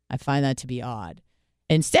 I find that to be odd.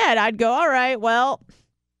 Instead, I'd go, all right, well,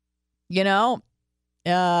 we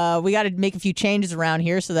got to make a few changes around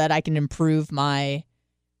here so that I can improve my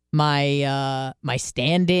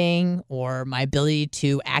standing or my ability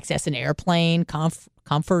to access an airplane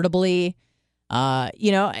comfortably.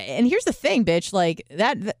 And here's the thing, bitch, like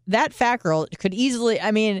that fat girl could easily,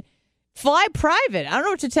 fly private. I don't know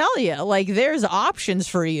what to tell you. Like, there's options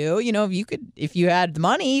for you. If you had the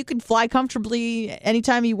money, you could fly comfortably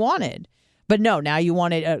anytime you wanted. But no, now you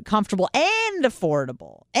want it comfortable and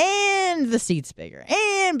affordable, and the seats bigger,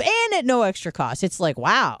 and at no extra cost. It's like,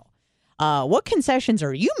 wow, what concessions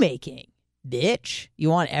are you making, bitch? You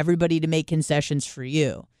want everybody to make concessions for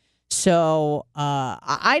you. So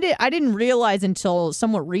I didn't realize until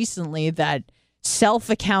somewhat recently that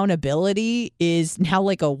self-accountability is now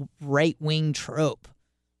like a right-wing trope.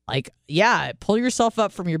 Like, yeah, pull yourself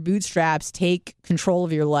up from your bootstraps, take control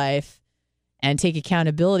of your life, and take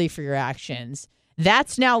accountability for your actions.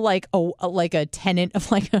 That's now like a tenet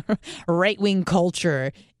of like a right-wing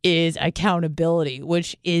culture is accountability,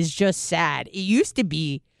 which is just sad. It used to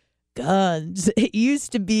be guns. It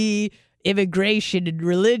used to be immigration and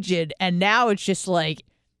religion. And now it's just like,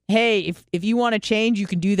 hey, if you want to change, you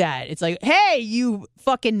can do that. It's like, hey, you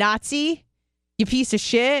fucking Nazi, you piece of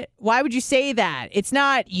shit. Why would you say that? It's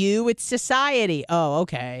not you, it's society. Oh,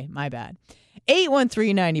 okay, my bad.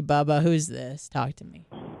 81390 Bubba, who's this? Talk to me.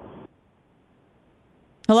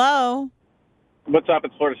 Hello? What's up?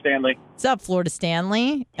 It's Florida Stanley. What's up, Florida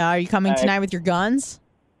Stanley? Are you coming tonight with your guns?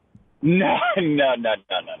 No.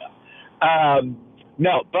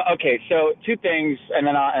 No, but okay, so two things, and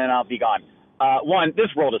then I'll be gone. One, this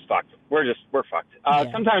world is fucked. We're fucked.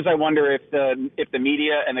 Sometimes I wonder if the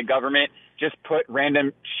media and the government just put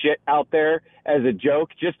random shit out there as a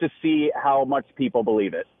joke just to see how much people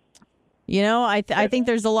believe it. I think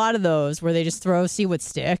there's a lot of those where they just see what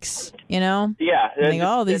sticks, Yeah.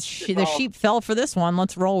 The sheep fell for this one.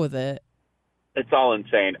 Let's roll with it. It's all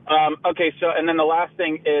insane. Okay, so, and then the last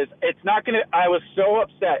thing is, I was so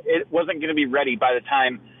upset it wasn't going to be ready by the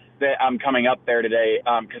time that I'm coming up there today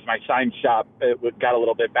because my sign shop got a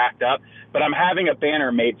little bit backed up. But I'm having a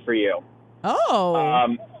banner made for you.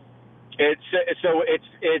 Oh.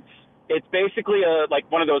 It's basically like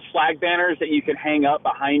one of those flag banners that you can hang up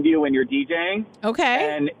behind you when you're DJing.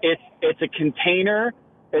 Okay. And it's a container.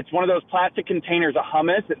 It's one of those plastic containers of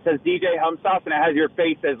hummus. It says DJ Hum Sauce, and it has your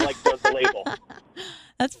face as like the label.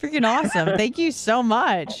 That's freaking awesome. Thank you so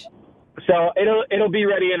much. So it'll be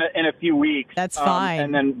ready in a few weeks. That's fine.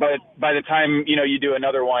 And then by the time you do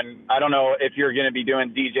another one, I don't know if you're going to be doing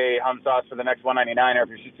DJ Hum Sauce for the next $199 or if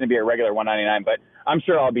it's just going to be a regular $199. But I'm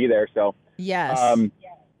sure I'll be there. So yes.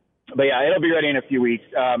 But yeah, it'll be ready in a few weeks.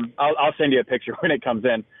 I'll send you a picture when it comes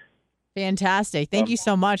in. Fantastic. Thank you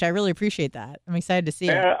so much. I really appreciate that. I'm excited to see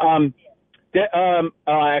it. Actually,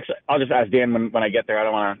 I'll just ask Dan when I get there. I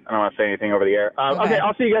don't want to say anything over the air. Okay,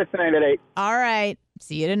 I'll see you guys tonight at 8. All right.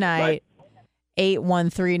 See you tonight.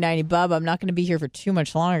 81390 Bub. I'm not going to be here for too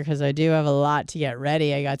much longer because I do have a lot to get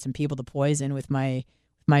ready. I got some people to poison with my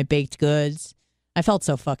baked goods. I felt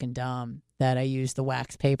so fucking dumb that I used the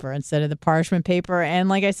wax paper instead of the parchment paper. And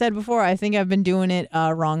like I said before, I think I've been doing it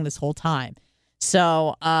wrong this whole time.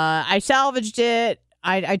 So I salvaged it.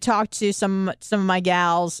 I talked to some of my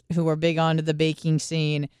gals who are big onto the baking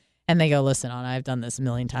scene, and they go, listen, I've done this a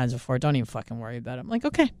million times before. Don't even fucking worry about it. I'm like,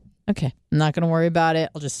 okay. I'm not going to worry about it.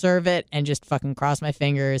 I'll just serve it and just fucking cross my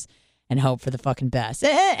fingers and hope for the fucking best.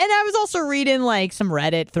 And I was also reading like some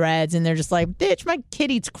Reddit threads, and they're just like, bitch, my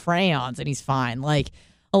kid eats crayons and he's fine. Like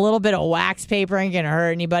a little bit of wax paper ain't gonna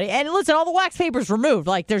hurt anybody. And listen, all the wax paper's removed.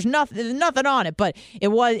 Like there's nothing on it, but it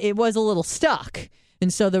was a little stuck.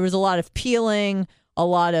 And so there was a lot of peeling, a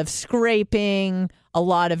lot of scraping, a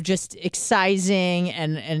lot of just excising,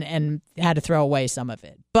 and had to throw away some of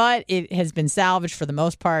it. But it has been salvaged for the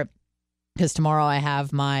most part, because tomorrow I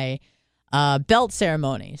have my belt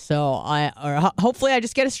ceremony. So hopefully I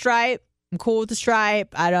just get a stripe. I'm cool with the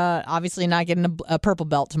stripe. Obviously not getting a purple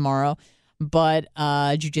belt tomorrow, but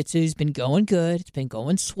jiu-jitsu's been going good. It's been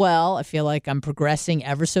going swell. I feel like I'm progressing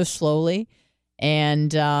ever so slowly.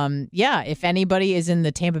 And if anybody is in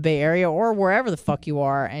the Tampa Bay area or wherever the fuck you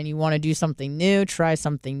are and you want to do something new, try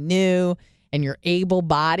something new, and you're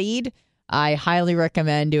able-bodied, I highly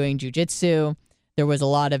recommend doing jiu-jitsu. There was a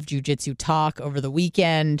lot of jiu-jitsu talk over the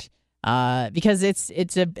weekend because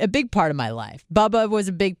it's a big part of my life. Bubba was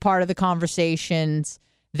a big part of the conversations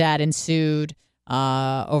that ensued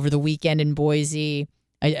over the weekend in Boise.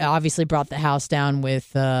 I obviously brought the house down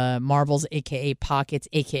with Marbles, a.k.a. Pockets,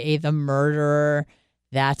 a.k.a. the murderer.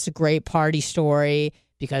 That's a great party story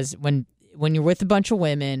because when you're with a bunch of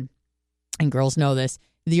women, and girls know this,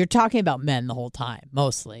 you're talking about men the whole time,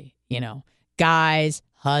 mostly, guys,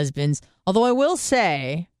 husbands. Although I will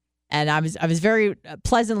say, and I was very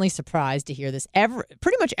pleasantly surprised to hear this,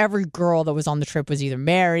 pretty much every girl that was on the trip was either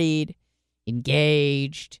married,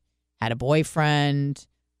 engaged, had a boyfriend,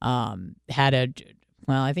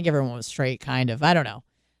 I think everyone was straight, kind of. I don't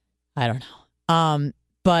know.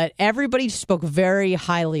 But everybody spoke very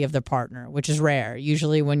highly of their partner, which is rare.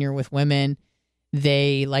 Usually when you're with women,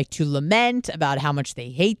 they like to lament about how much they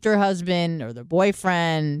hate their husband or their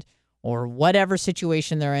boyfriend or whatever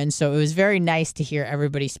situation they're in. So it was very nice to hear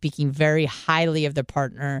everybody speaking very highly of their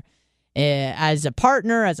partner as a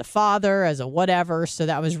partner, as a father, as a whatever. So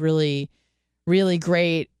that was really, really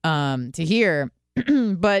great to hear.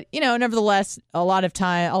 But, nevertheless, a lot of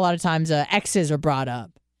times exes are brought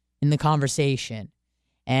up in the conversation,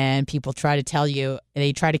 and people try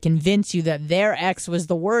to convince you that their ex was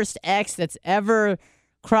the worst ex that's ever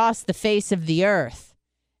crossed the face of the earth.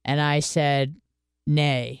 And I said,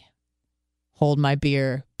 nay, hold my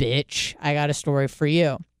beer, bitch. I got a story for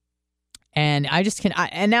you. And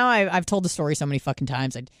and now I've told the story so many fucking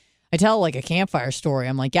times. I tell like a campfire story.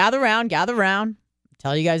 I'm like, gather around,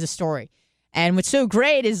 tell you guys a story. And what's so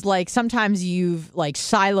great is, like, sometimes you've, like,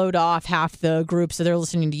 siloed off half the group so they're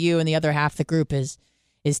listening to you and the other half the group is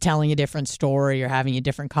telling a different story or having a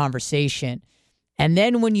different conversation. And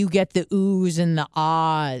then when you get the oohs and the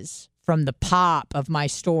ahs from the pop of my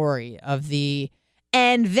story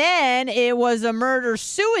and then it was a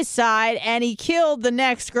murder-suicide and he killed the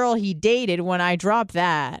next girl he dated when I dropped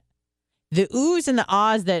that, the oohs and the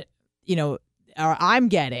ahs that, I'm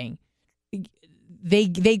getting,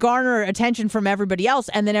 they garner attention from everybody else,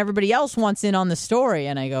 and then everybody else wants in on the story.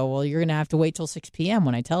 And I go, well, you're going to have to wait till 6 p.m.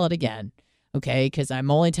 when I tell it again, okay? Because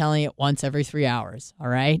I'm only telling it once every 3 hours, all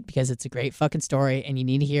right? Because it's a great fucking story, and you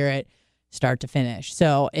need to hear it start to finish.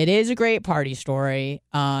 So it is a great party story,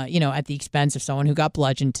 at the expense of someone who got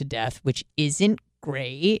bludgeoned to death, which isn't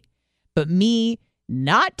great. But me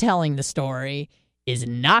not telling the story is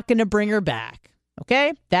not going to bring her back.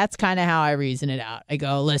 Okay, that's kind of how I reason it out. I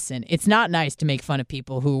go, listen, it's not nice to make fun of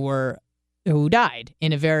people who died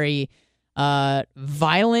in a very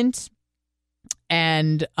violent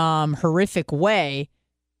and horrific way.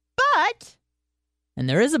 But, and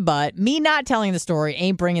there is a but, me not telling the story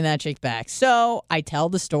ain't bringing that chick back. So I tell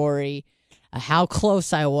the story, how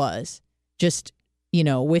close I was. Just,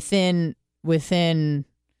 within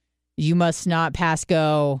you must not pass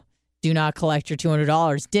go, do not collect your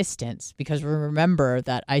 $200 distance, because remember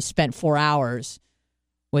that I spent 4 hours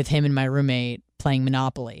with him and my roommate playing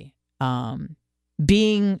Monopoly,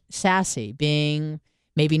 being sassy, being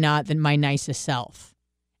maybe not my nicest self.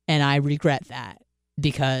 And I regret that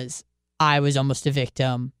because I was almost a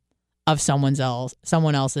victim of someone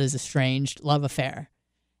else's estranged love affair.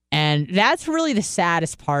 And that's really the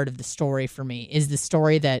saddest part of the story for me, is the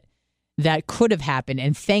story that could have happened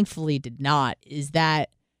and thankfully did not, is that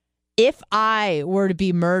if I were to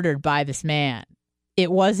be murdered by this man, it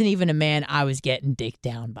wasn't even a man I was getting dicked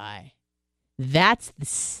down by. That's the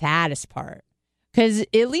saddest part. Because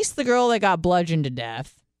at least the girl that got bludgeoned to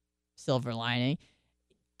death, silver lining,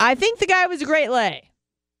 I think the guy was a great lay.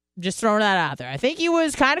 Just throwing that out there. I think he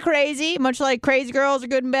was kind of crazy, much like crazy girls are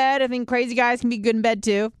good in bed. I think crazy guys can be good in bed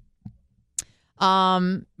too.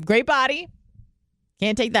 Great body.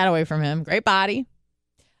 Can't take that away from him. Great body.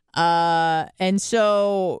 And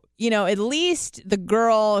so, at least the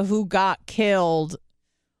girl who got killed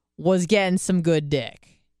was getting some good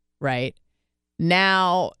dick, right?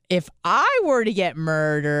 Now, if I were to get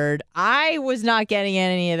murdered, I was not getting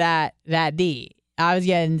any of that D. I was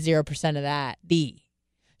getting 0% of that D.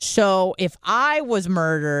 So if I was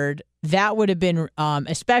murdered, that would have been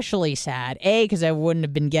especially sad. A, because I wouldn't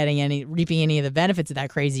have been reaping any of the benefits of that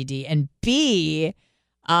crazy D. And B,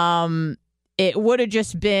 it would have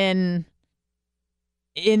just been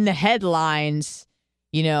in the headlines,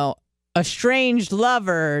 estranged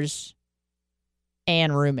lovers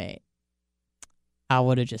and roommate. I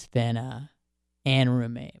would have just been and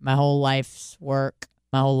roommate. My whole life's work,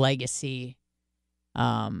 my whole legacy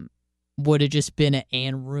would have just been an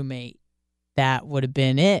and roommate. That would have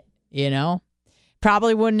been it,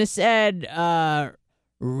 Probably wouldn't have said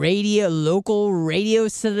local radio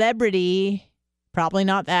celebrity. Probably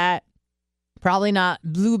not that. Probably not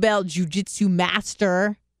blue belt jiu-jitsu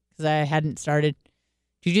master, because I hadn't started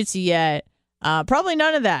jiu-jitsu yet. Probably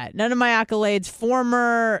none of that. None of my accolades.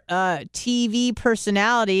 Former TV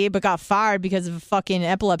personality, but got fired because of a fucking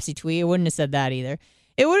epilepsy tweet. I wouldn't have said that either.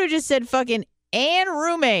 It would have just said fucking and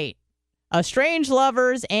roommate. Estranged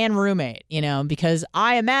lovers and roommate, because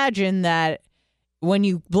I imagine that when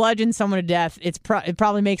you bludgeon someone to death, it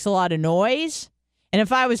probably makes a lot of noise. And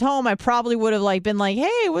if I was home, I probably would have been like,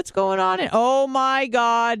 hey, what's going on? And, oh my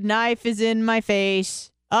God, knife is in my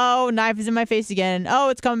face. Oh, knife is in my face again. Oh,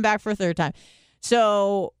 it's coming back for a third time.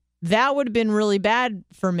 So that would have been really bad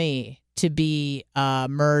for me to be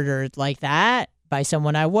murdered like that by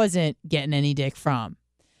someone I wasn't getting any dick from.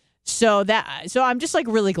 So I'm just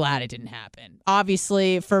really glad it didn't happen.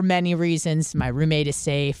 Obviously, for many reasons, my roommate is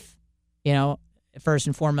safe, first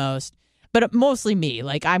and foremost. But mostly me.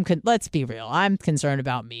 Let's be real. I'm concerned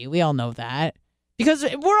about me. We all know that. Because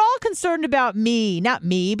we're all concerned about me. Not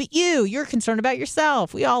me, but you. You're concerned about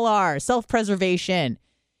yourself. We all are. Self-preservation.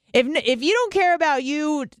 If you don't care about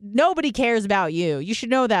you, nobody cares about you. You should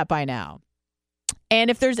know that by now. And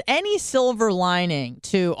if there's any silver lining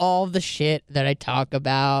to all the shit that I talk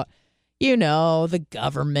about, the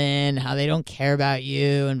government, how they don't care about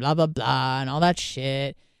you and blah, blah, blah, and all that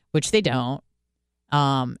shit, which they don't.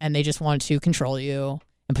 And they just want to control you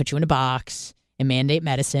and put you in a box and mandate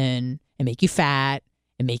medicine and make you fat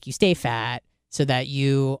and make you stay fat so that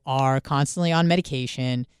you are constantly on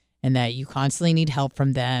medication and that you constantly need help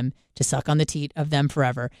from them to suck on the teat of them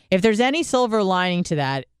forever. If there's any silver lining to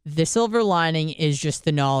that, the silver lining is just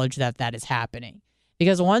the knowledge that that is happening.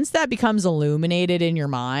 Because once that becomes illuminated in your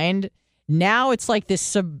mind, now it's like this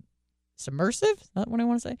submersive? Is that what I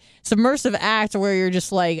want to say? Submersive act where you're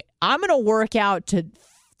just like, I'm going to work out to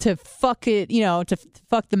fuck it, to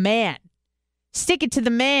fuck the man. Stick it to the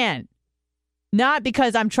man. Not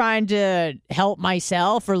because I'm trying to help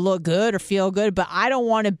myself or look good or feel good, but I don't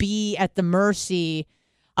want to be at the mercy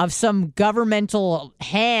of some governmental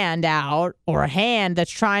handout or a hand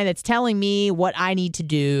that's telling me what I need to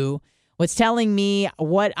do, what's telling me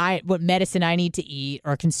what medicine I need to eat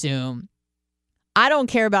or consume. I don't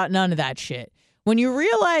care about none of that shit. When you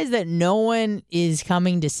realize that no one is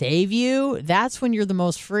coming to save you, that's when you're the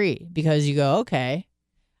most free, because you go, okay,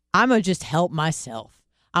 I'm going to just help myself.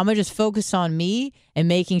 I'm going to just focus on me and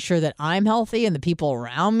making sure that I'm healthy and the people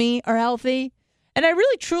around me are healthy. And I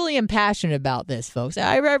really truly am passionate about this, folks.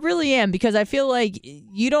 I really am, because I feel like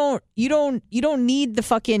you don't need the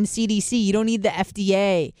fucking CDC. You don't need the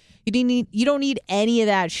FDA. You don't need any of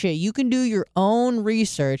that shit. You can do your own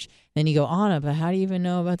research. Then you go, Anna, but how do you even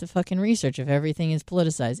know about the fucking research if everything is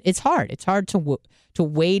politicized? It's hard. It's hard to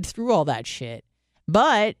wade through all that shit.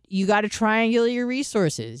 But you got to triangulate your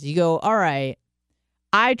resources. You go, all right,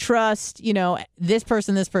 I trust, this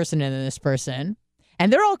person, and this person.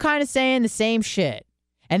 And they're all kind of saying the same shit.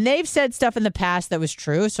 And they've said stuff in the past that was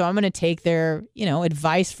true. So I'm going to take their,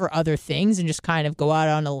 advice for other things and just kind of go out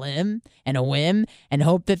on a limb and a whim and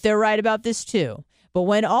hope that they're right about this too. But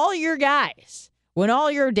when all your guys, when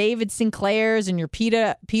all your David Sinclairs and your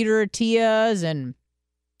Peter Attias and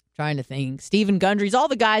trying to think, Stephen Gundry's, all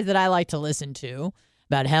the guys that I like to listen to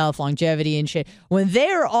about health, longevity, and shit, when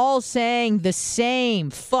they're all saying the same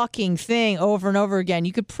fucking thing over and over again,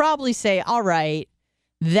 you could probably say, all right,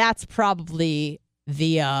 that's probably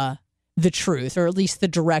the truth, or at least the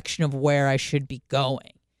direction of where I should be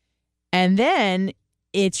going. And then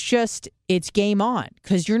it's game on,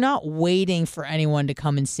 because you're not waiting for anyone to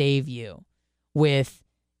come and save you with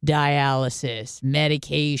dialysis,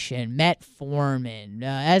 medication, metformin,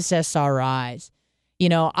 SSRIs.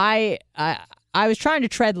 I was trying to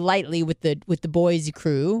tread lightly with the Boise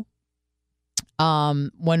crew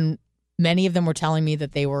when many of them were telling me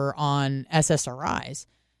that they were on SSRIs.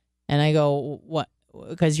 And I go,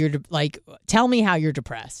 because you're like, tell me how you're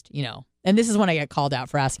depressed, you know. And this is when I get called out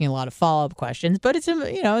for asking a lot of follow-up questions, but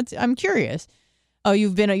I'm curious. Oh,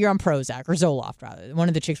 you're on Prozac or Zoloft, rather. One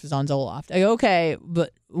of the chicks was on Zoloft. I go, okay,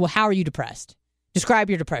 but how are you depressed? Describe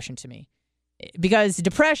your depression to me. Because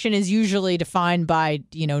depression is usually defined by,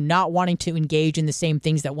 not wanting to engage in the same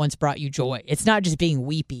things that once brought you joy. It's not just being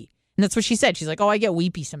weepy. And that's what she said. She's like, oh, I get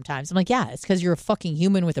weepy sometimes. I'm like, yeah, it's because you're a fucking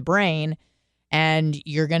human with a brain, and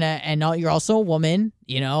you're also a woman,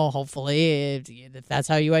 hopefully, if that's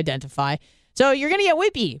how you identify. So you're going to get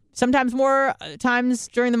weepy sometimes, more times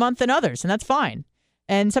during the month than others, and that's fine.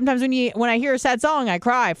 And sometimes when I hear a sad song, I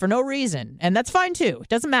cry for no reason, and that's fine too. It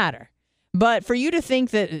doesn't matter. But for you to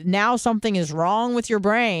think that now something is wrong with your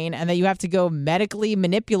brain and that you have to go medically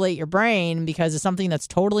manipulate your brain because of something that's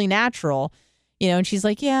totally natural, and she's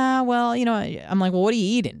like, yeah, well, I'm like, well, what are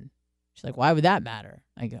you eating? She's like, why would that matter?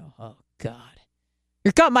 I go, oh, God.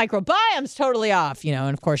 Your gut microbiome's totally off,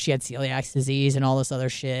 and of course she had celiac disease and all this other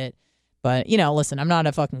shit. But, listen, I'm not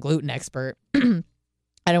a fucking gluten expert.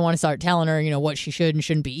 I don't want to start telling her, what she should and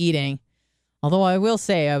shouldn't be eating. Although I will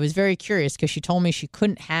say I was very curious because she told me she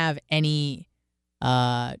couldn't have any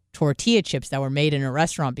tortilla chips that were made in a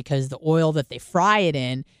restaurant because the oil that they fry it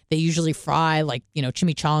in, they usually fry like,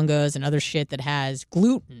 chimichangas and other shit that has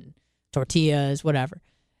gluten, tortillas, whatever.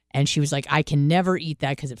 And she was like, I can never eat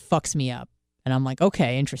that because it fucks me up. And I'm like,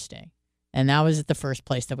 okay, interesting. And that was at the first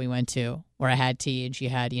place that we went to where I had tea and she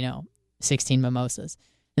had, 16 mimosas.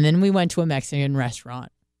 And then we went to a Mexican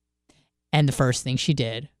restaurant. And the first thing she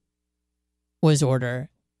did was order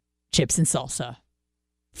chips and salsa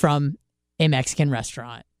from a Mexican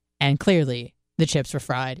restaurant. And clearly the chips were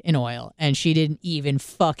fried in oil. And she didn't even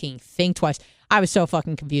fucking think twice. I was so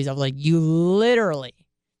fucking confused. I was like, you literally,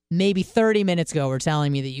 maybe 30 minutes ago, were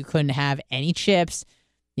telling me that you couldn't have any chips,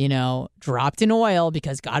 dropped in oil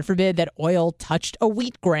because God forbid that oil touched a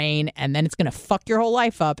wheat grain and then it's going to fuck your whole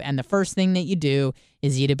life up. And the first thing that you do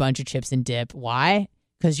is eat a bunch of chips and dip. Why?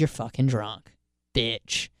 Because you're fucking drunk,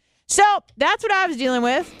 bitch. So that's what I was dealing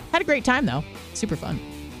with. Had a great time, though. Super fun.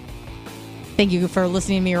 Thank you for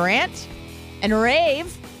listening to me rant and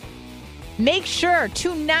rave. Make sure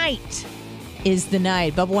tonight is the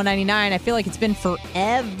night. Bubba 199. I feel like it's been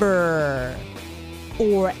forever.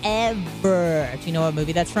 Forever. Do you know what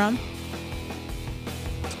movie that's from?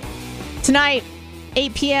 Tonight,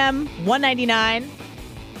 8 p.m., 199.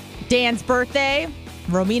 Dan's birthday.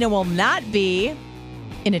 Romina will not be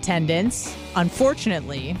in attendance,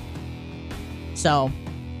 unfortunately. So,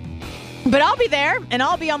 but I'll be there, and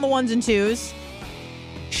I'll be on the ones and twos,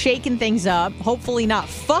 shaking things up, hopefully not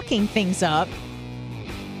fucking things up,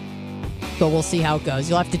 but we'll see how it goes.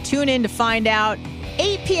 You'll have to tune in to find out.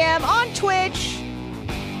 8 p.m. on Twitch,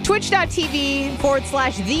 twitch.tv/The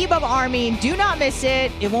Bubba Army. Do not miss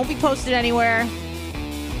it. It won't be posted anywhere.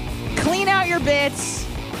 Clean out your bits.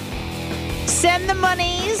 Send the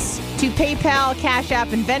monies to PayPal, Cash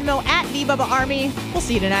App, and Venmo at The Bubba Army. We'll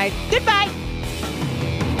see you tonight. Goodbye.